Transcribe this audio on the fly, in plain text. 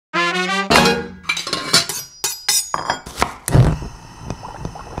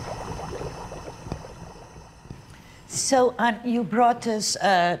So, you brought us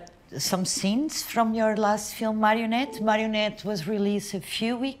some scenes from your last film, Marionette. Marionette was released a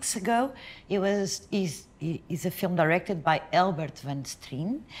few weeks ago. Is a film directed by Albert van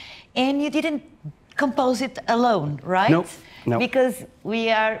Strien. And you didn't compose it alone, right? No, no. Because we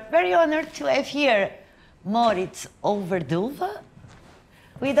are very honored to have here Maurits Overdulve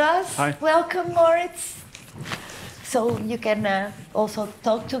with us. Hi. Welcome, Maurits. So you can also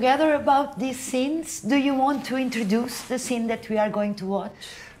talk together about these scenes. Do you want to introduce the scene that we are going to watch?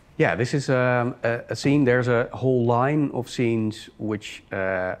 Yeah, this is a scene. There's a whole line of scenes which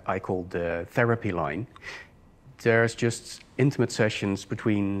I call the therapy line. There's just intimate sessions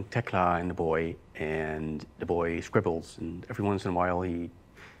between Tekla and the boy scribbles, and every once in a while he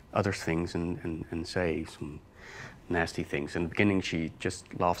utters things and say some nasty things. In the beginning she just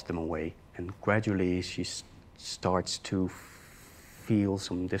laughs them away, and gradually she starts to feel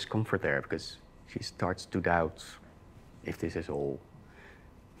some discomfort there because she starts to doubt if this is all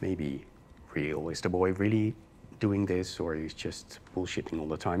maybe real. Is the boy really doing this, or he's just bullshitting all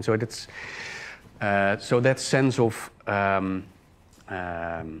the time? So that's so that sense of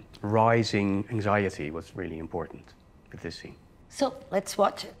rising anxiety was really important with this scene. So let's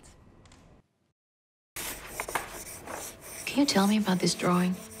watch it. Can you tell me about this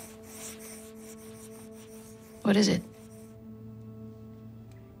drawing? What is it?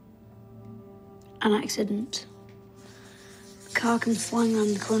 An accident. The car comes flying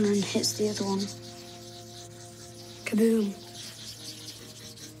around the corner and hits the other one. Kaboom.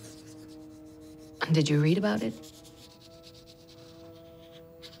 And did you read about it?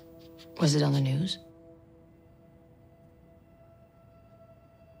 Was it on the news?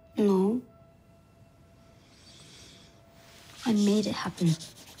 No. I made it happen.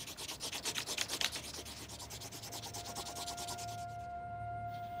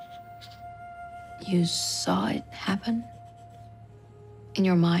 You saw it happen? In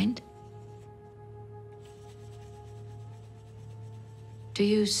your mind? Do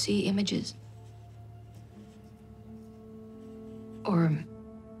you see images? Or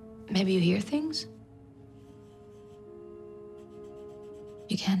maybe you hear things?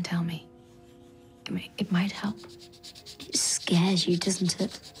 You can tell me. It might help. It scares you, doesn't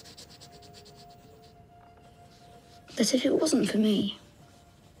it? That if it wasn't for me,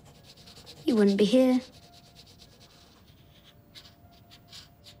 you wouldn't be here.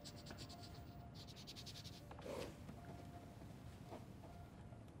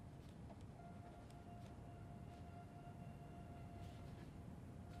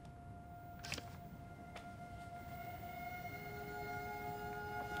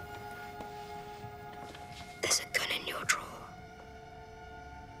 There's a gun in your drawer.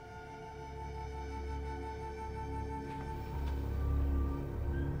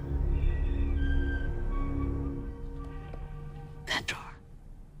 That drawer.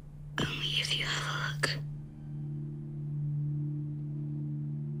 Only if you have a look.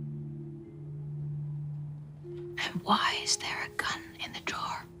 And why is there a gun in the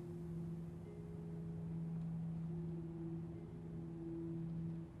drawer?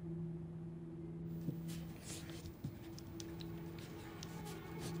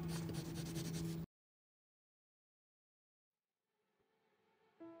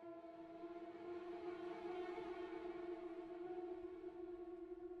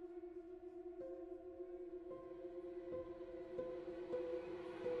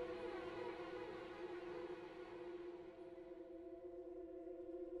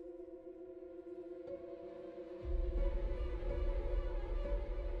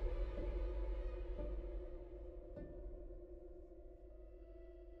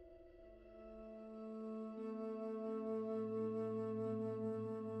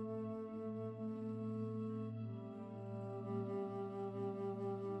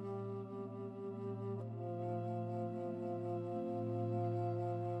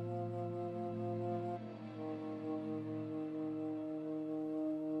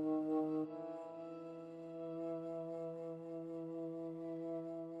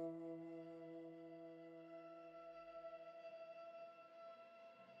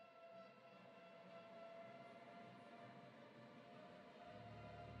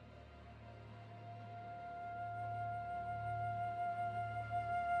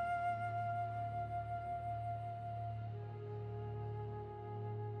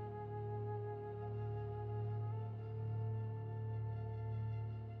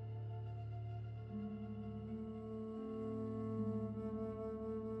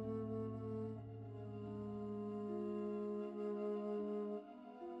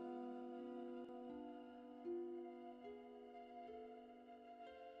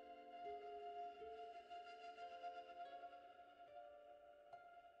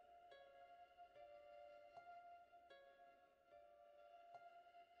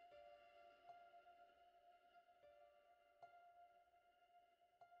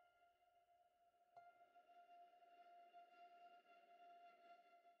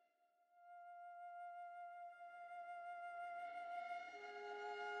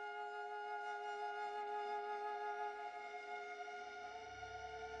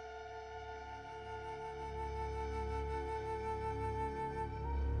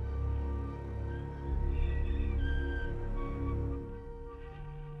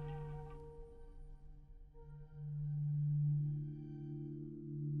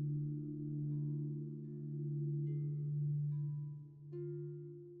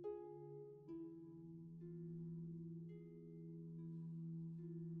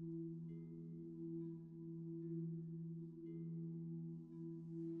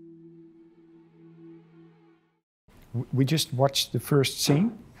 We just watched the first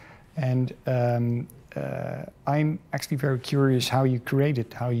scene, and I'm actually very curious how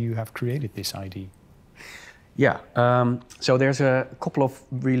you have created this idea. Yeah, so there's a couple of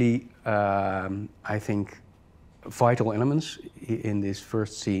really, I think, vital elements in this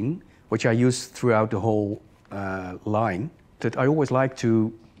first scene, which I use throughout the whole line. That I always like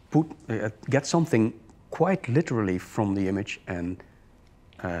to get something quite literally from the image and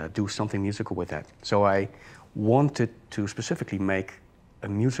do something musical with that. So I wanted to specifically make a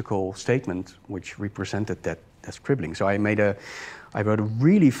musical statement which represented that scribbling. So I wrote a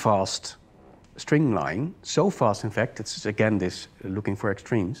really fast string line, so fast in fact, it's again this looking for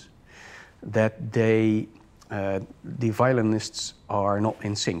extremes, that the violinists are not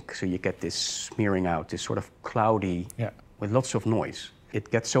in sync. So you get this smearing out, this sort of cloudy, with lots of noise. It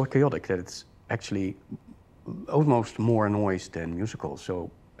gets so chaotic that it's actually almost more noise than musical.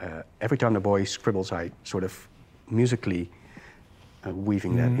 So every time the boy scribbles, I sort of musically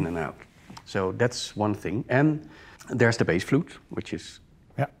weaving that in and out. So that's one thing. And there's the bass flute, which is,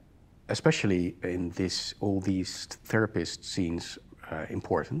 especially in all these therapist scenes,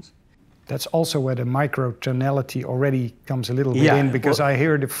 important. That's also where the microtonality already comes a little bit in, because I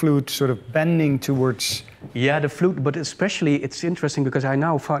hear the flute sort of bending towards... Yeah, the flute, but especially it's interesting because I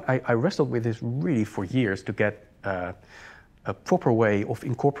now found, I wrestled with this really for years to get a proper way of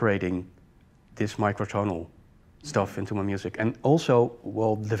incorporating this microtonal stuff into my music. And also,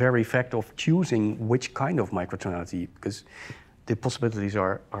 well, the very fact of choosing which kind of microtonality, because the possibilities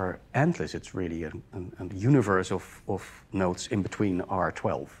are endless. It's really a universe of notes in between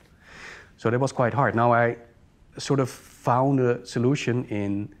R12. So that was quite hard. Now I sort of found a solution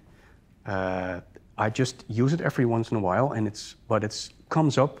in, I just use it every once in a while, and it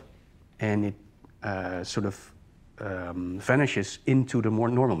comes up and it sort of vanishes into the more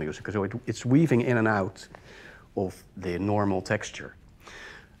normal music. So it's weaving in and out of the normal texture.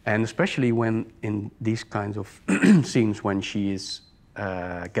 And especially when in these kinds of scenes when she is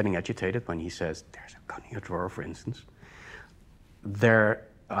getting agitated, when he says, there's a gun in your drawer, for instance, there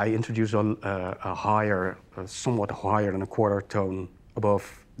I introduce a higher, somewhat higher than a quarter tone above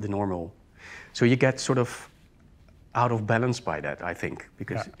the normal. So you get sort of out of balance by that, I think,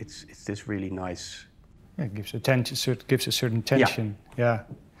 because it's this really nice... Yeah, it gives a certain tension, yeah.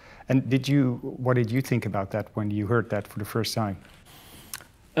 And what did you think about that when you heard that for the first time?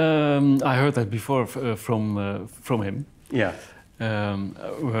 I heard that before from him. Yeah.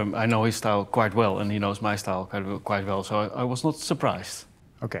 I know his style quite well, and he knows my style quite well, so I was not surprised.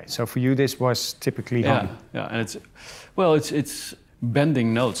 Okay, so for you this was typically Han. Yeah, and it's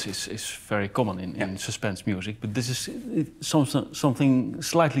bending notes is very common in suspense music, but this is something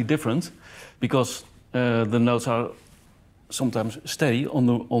slightly different, because the notes are sometimes steady on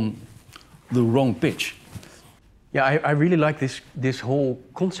the wrong pitch. Yeah, I really like this whole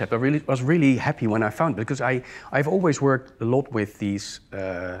concept. I was really happy when I found it, because I've always worked a lot with these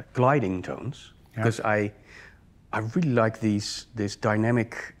gliding tones, because I really like this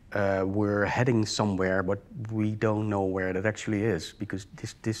dynamic. We're heading somewhere, but we don't know where that actually is, because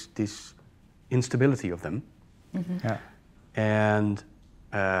this instability of them. Mm-hmm. Yeah. And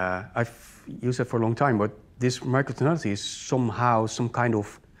I've used it for a long time, but this microtonality is somehow some kind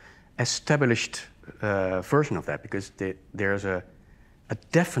of established version of that, because there's a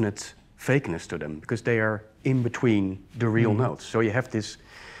definite fakeness to them, because they are in between the real notes. So you have this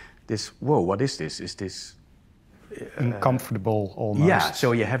whoa, what is this? Is this uncomfortable almost? Yeah,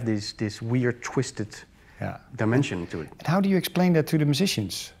 so you have this weird twisted dimension to it. And how do you explain that to the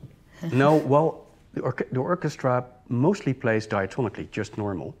musicians? No, well, the orchestra mostly plays diatonically, just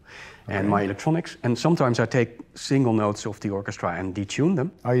normal. Okay. And my electronics, and sometimes I take single notes of the orchestra and detune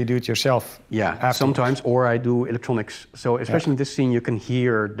them. Oh, you do it yourself? Yeah, afterwards. Sometimes, or I do electronics. So especially in this scene, you can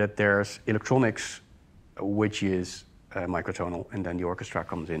hear that there's electronics, which is microtonal, and then the orchestra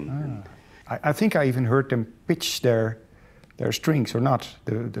comes in. And I think I even heard them pitch their strings, or not,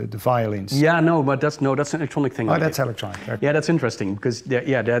 the violins. Yeah, no, but that's an electronic thing. Oh, that's electronic. Yeah, that's interesting, because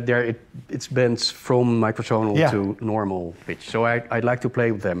it's bends from microtonal to normal pitch. So I'd like to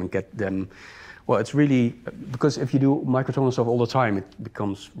play with them and get them. Well, it's really, because if you do microtonal stuff all the time, it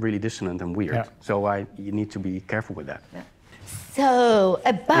becomes really dissonant and weird. Yeah. So you need to be careful with that. Yeah. So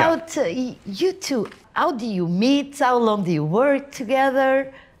about you two, how do you meet? How long do you work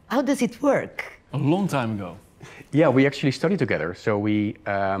together? How does it work? A long time ago. Yeah, we actually studied together. So we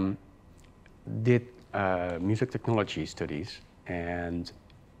did music technology studies. And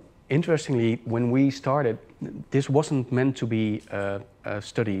interestingly, when we started, this wasn't meant to be a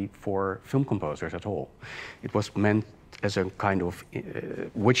study for film composers at all. It was meant as a kind of,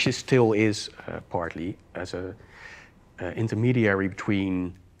 which still is partly, as a intermediary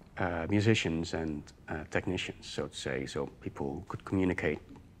between musicians and technicians, so to say, so people could communicate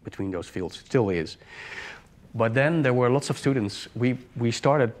between those fields. It still is. But then there were lots of students. We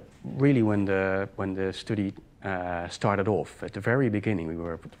started really when the study started off. At the very beginning, we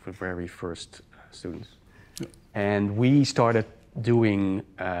were the very first students. Yeah. And we started doing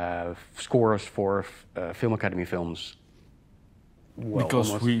scores for Film Academy films. Well,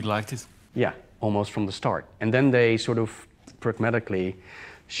 because we liked it? Yeah, almost from the start. And then they sort of pragmatically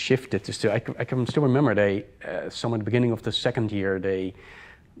shifted to I can still remember some at the beginning of the second year,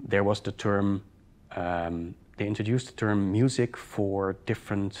 there was the term, they introduced the term music for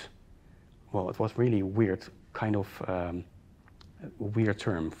different, well, it was really weird, kind of weird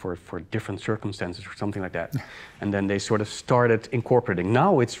term for different circumstances or something like that. And then they sort of started incorporating.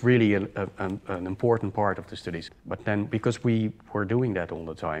 Now it's really an important part of the studies. But then because we were doing that all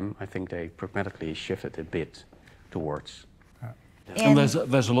the time, I think they pragmatically shifted a bit towards. And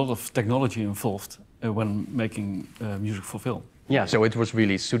there's a lot of technology involved when making music for film. Yeah, so it was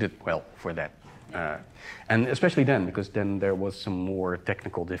really suited well for that. And especially then, because then there was some more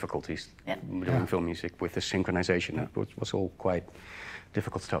technical difficulties doing film music with the synchronization. It was all quite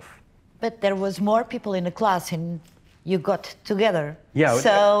difficult stuff. But there was more people in the class and you got together. Yeah.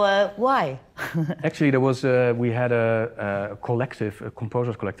 So why? Actually, there was we had a collective, a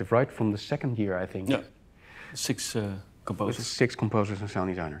composers collective, right from the second year, I think. Yeah. 6 composers. 6 composers and sound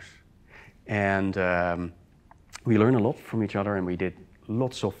designers, and we learned a lot from each other, and we did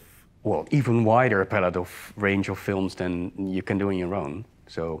lots of, well, even wider palette of range of films than you can do on your own.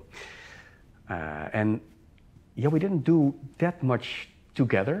 So, and yeah, we didn't do that much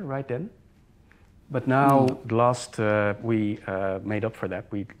together right then. But now, the last we made up for that.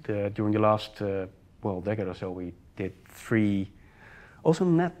 We during the last decade or so, we did 3. Also,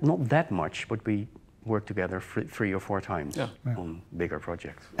 not that much, but we worked together 3 or 4 times on bigger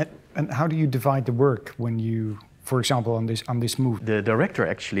projects. And how do you divide the work when you, for example, on this movie? The director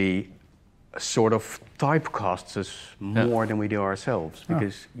actually sort of typecasts us more than we do ourselves,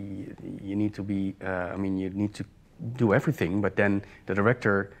 because you need to be, you need to do everything, but then the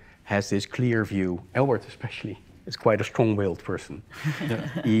director has this clear view. Albert especially is quite a strong-willed person.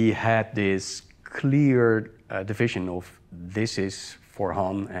 He had this clear division of this is for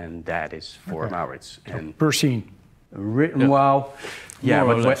Han and that is for Maurits. So per scene. Well, yeah,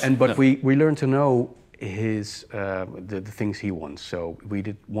 but we learned to know his the things he wants. So we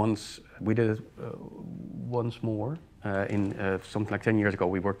did it once more in something like 10 years ago.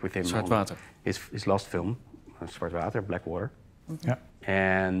 We worked with him on his last film, Zwart Water, Black Water. Yeah.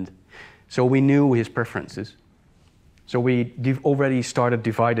 And so we knew his preferences. So we already started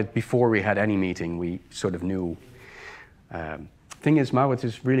divided before we had any meeting. We sort of knew. Thing is, Maurits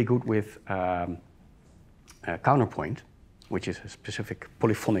is really good with counterpoint, which is a specific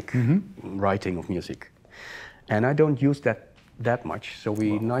polyphonic writing of music. And I don't use that much. So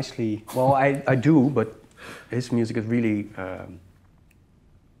we nicely, well, I do, but his music is really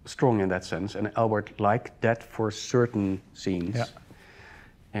strong in that sense. And Albert liked that for certain scenes. Yeah.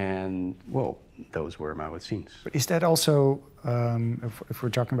 And, well, those were Maurits scenes. But is that also, if we're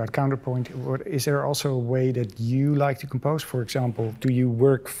talking about counterpoint, is there also a way that you like to compose? For example, do you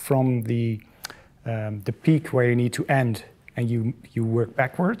work from the peak where you need to end and you work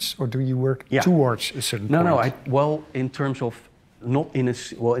backwards, or do you work towards a certain point? Well, in terms of, not in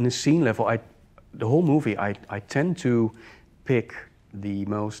a scene level, the whole movie, I tend to pick the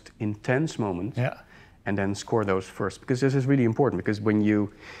most intense moments. Yeah. And then score those first, because this is really important, because when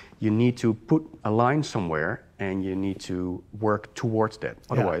you need to put a line somewhere and you need to work towards that.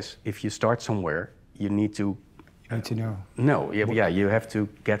 Otherwise, if you start somewhere, you need to know. No, you have to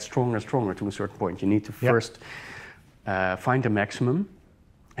get stronger to a certain point. You need to first find the maximum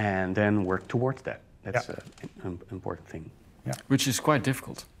and then work towards that. That's an important thing. Yeah. Which is quite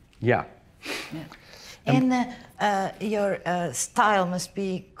difficult. Yeah. And your style must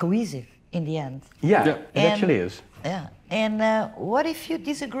be cohesive in the end. Yeah, it actually is. Yeah. And what if you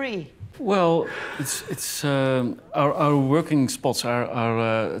disagree? Well, it's our working spots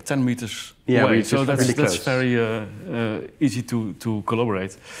are 10 meters away, so that's very easy to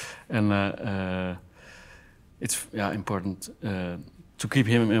collaborate, and it's important to keep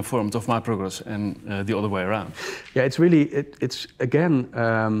him informed of my progress and the other way around. Yeah, it's really it's again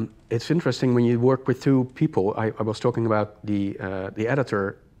it's interesting when you work with 2 people. I was talking about the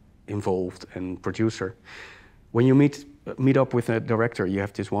editor involved and producer. When you meet up with a director, you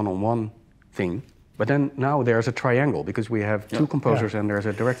have this one-on-one thing. But then now there's a triangle, because we have 2 composers and there's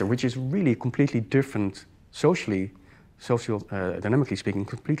a director, which is really completely different socially dynamically speaking,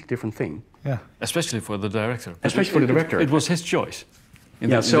 completely different thing. Yeah. Especially for the director. Especially for the director. It was his choice. In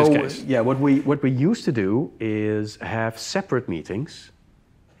Yeah. this So case. yeah, what we used to do is have separate meetings,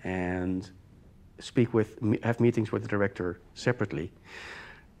 and have meetings with the director separately.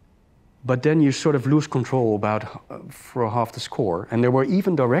 But then you sort of lose control for half the score. And there were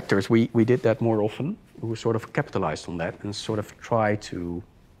even directors, we did that more often, who sort of capitalized on that and sort of try to,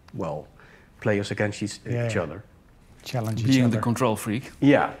 well, play us against each other. Challenge each Being other. the control freak.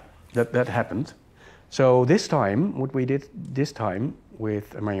 Yeah, that happened. So this time, what we did this time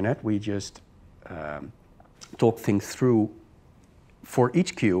with Marionette, we just talked things through. For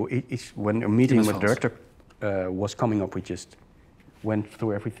each cue, when a meeting with the director was coming up, we just went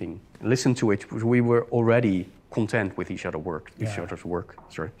through everything, listened to it. We were already content with each other's work.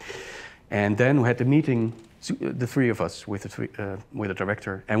 Sorry, and then we had the meeting, the three of us with the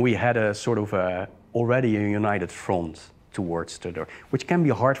director, and we had a sort of already a united front towards the director, which can be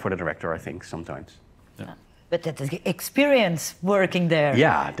hard for the director, I think, sometimes. Yeah. But that's the experience working there.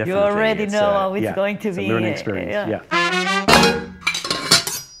 Yeah, definitely. You already know how it's yeah, going to it's be. a learning experience. Yeah.